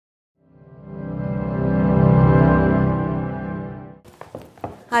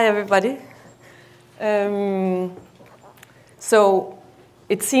Hi, everybody. So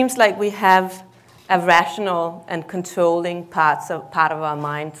it seems like we have a rational and controlling part of our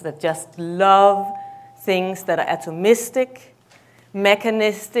minds that just love things that are atomistic,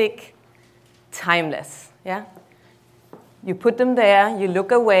 mechanistic, timeless. Yeah? You put them there, you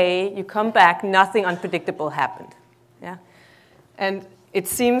look away, you come back, nothing unpredictable happened. Yeah? And it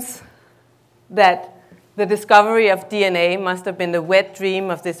seems that the discovery of DNA must have been the wet dream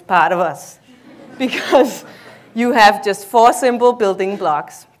of this part of us, because you have just 4 simple building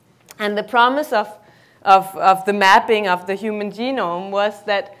blocks. And the promise of the mapping of the human genome was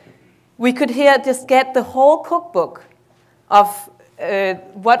that we could here just get the whole cookbook of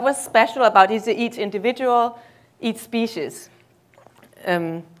what was special about each individual, each species.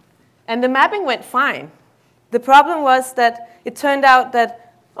 And the mapping went fine. The problem was that it turned out that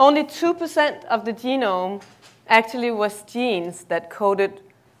only 2% of the genome actually was genes that coded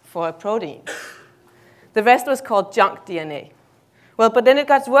for a protein. The rest was called junk DNA. Well, but then it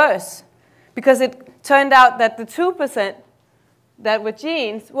got worse, because it turned out that the 2% that were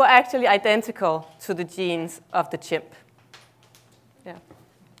genes were actually identical to the genes of the chimp. Yeah.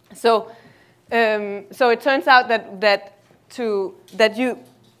 So it turns out that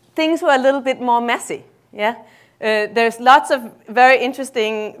things were a little bit more messy. Yeah. There's lots of very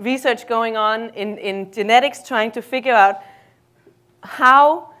interesting research going on in genetics trying to figure out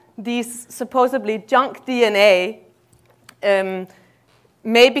how these supposedly junk DNA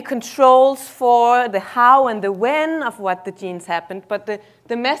may be controls for the how and the when of what the genes happened. But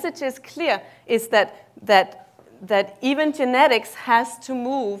the message is clear, is that even genetics has to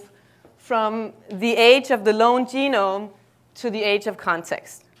move from the age of the lone genome to the age of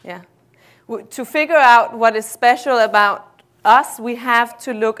context. Yeah. To figure out what is special about us, we have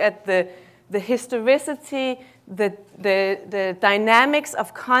to look at the historicity, the dynamics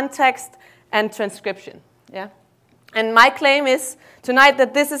of context and transcription. Yeah? And my claim is tonight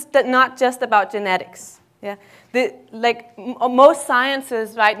that this is not just about genetics. Yeah? Most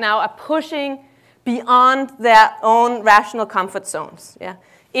sciences right now are pushing beyond their own rational comfort zones, yeah?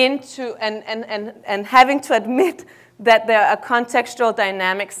 Into and having to admit that there are contextual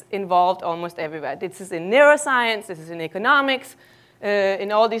dynamics involved almost everywhere. This is in neuroscience, this is in economics,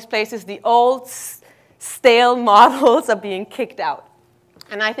 in all these places, the old stale models are being kicked out.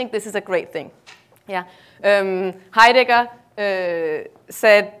 And I think this is a great thing. Yeah. Heidegger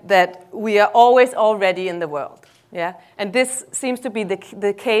said that we are always already in the world. Yeah. And this seems to be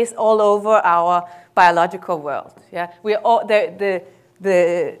the case all over our biological world. Yeah. We are all,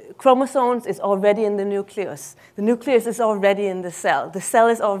 the chromosomes is already in the nucleus. The nucleus is already in the cell. The cell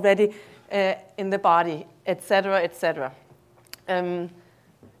is already in the body, etc., etc.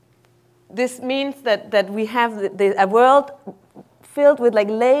 This means that we have a world filled with like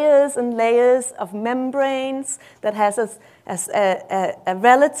layers and layers of membranes that has a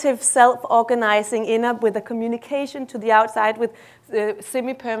relative self-organizing inner with a communication to the outside with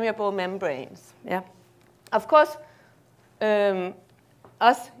semi-permeable membranes. Yeah. Of course,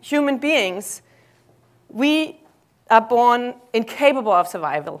 us human beings, we are born incapable of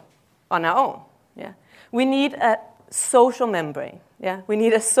survival on our own. Yeah? We need a social membrane. Yeah? We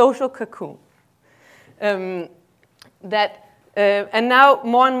need a social cocoon. And now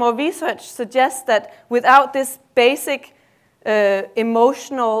more and more research suggests that without this basic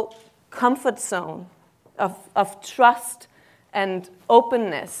emotional comfort zone of trust and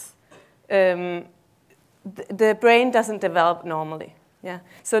openness, the brain doesn't develop normally. Yeah.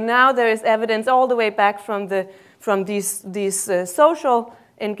 So now there is evidence all the way back from these social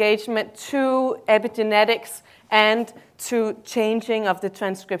engagement to epigenetics and to changing of the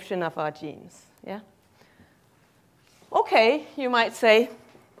transcription of our genes. Yeah. Okay, you might say,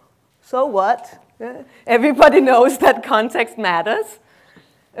 so what? Everybody knows that context matters.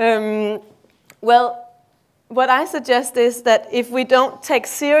 Well, what I suggest is that if we don't take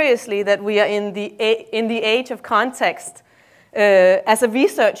seriously that we are in the age of context, as a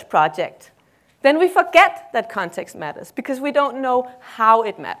research project, then we forget that context matters because we don't know how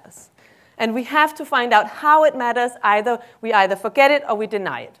it matters. And we have to find out how it matters. We either forget it or we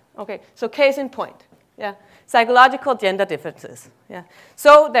deny it. Okay, so case in point. Yeah. Psychological gender differences. Yeah.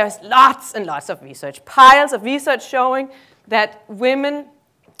 So there's lots and lots of research, piles of research showing that women,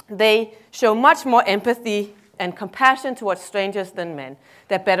 they show much more empathy and compassion towards strangers than men.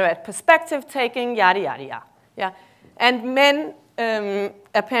 They're better at perspective taking, yada, yada, yada. Yeah. And men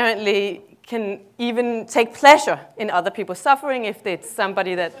apparently can even take pleasure in other people's suffering if it's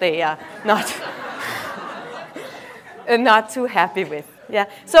somebody that they are not too happy with. Yeah.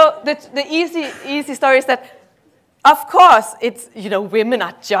 So the easy story is that of course, it's, women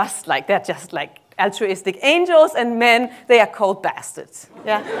are just like, they're just like altruistic angels, and men, they are cold bastards.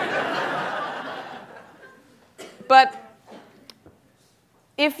 Yeah. But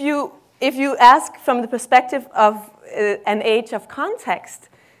if you ask from the perspective of an age of context,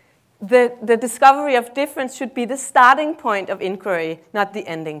 the discovery of difference should be the starting point of inquiry, not the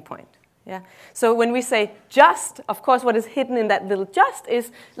ending point. Yeah? So when we say just, of course, what is hidden in that little just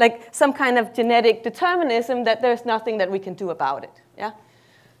is like some kind of genetic determinism that there's nothing that we can do about it. Yeah?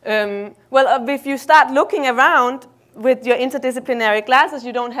 Well, if you start looking around with your interdisciplinary glasses,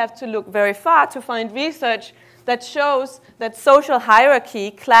 you don't have to look very far to find research that shows that social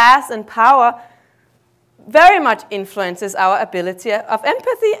hierarchy, class, and power very much influences our ability of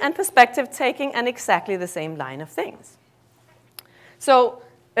empathy and perspective taking and exactly the same line of things. So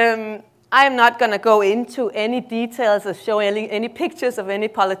I am not going to go into any details or show any pictures of any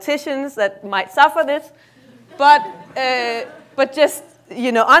politicians that might suffer this, but just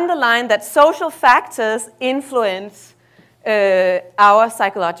underline that social factors influence our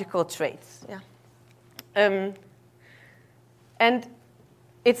psychological traits. Yeah. And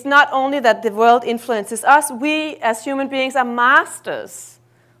it's not only that the world influences us, we as human beings are masters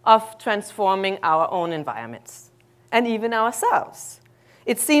of transforming our own environments and even ourselves.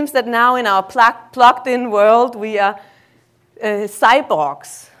 It seems that now in our plugged-in world, we are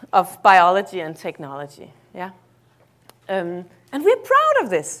cyborgs of biology and technology. Yeah? And we're proud of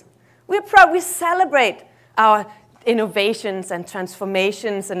this. We're proud. We celebrate our innovations and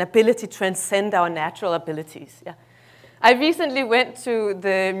transformations and ability to transcend our natural abilities. Yeah? I recently went to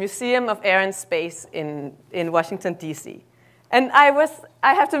the Museum of Air and Space in Washington, D.C. And I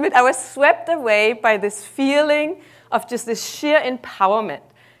have to admit, I was swept away by this feeling of just this sheer empowerment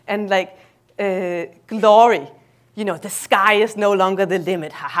and like glory. The sky is no longer the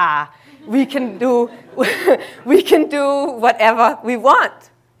limit, haha. We can do whatever we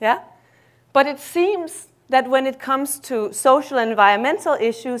want, yeah? But it seems that when it comes to social and environmental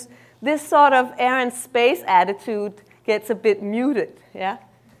issues, this sort of air and space attitude gets a bit muted, yeah?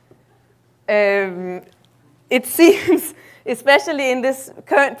 It seems, especially in this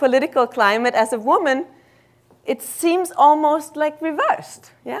current political climate, as a woman, it seems almost like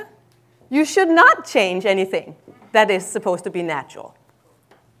reversed, yeah? You should not change anything that is supposed to be natural,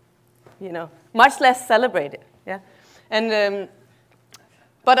 much less celebrate it, yeah? And,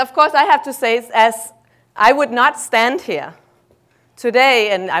 but of course, I have to say, as I would not stand here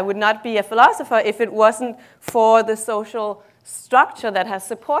today, and I would not be a philosopher if it wasn't for the social structure that has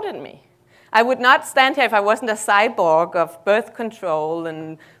supported me. I would not stand here if I wasn't a cyborg of birth control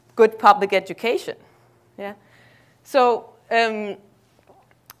and good public education. Yeah. So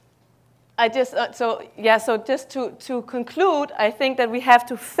so just to conclude, I think that we have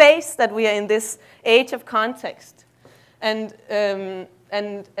to face that we are in this age of context, and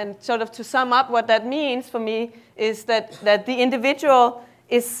sort of to sum up what that means for me is that the individual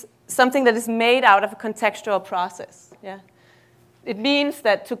is something that is made out of a contextual process. Yeah? It means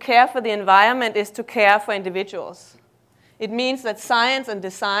that to care for the environment is to care for individuals. It means that science and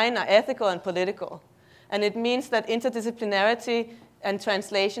design are ethical and political. And it means that interdisciplinarity and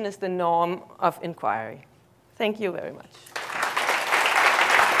translation is the norm of inquiry. Thank you very much.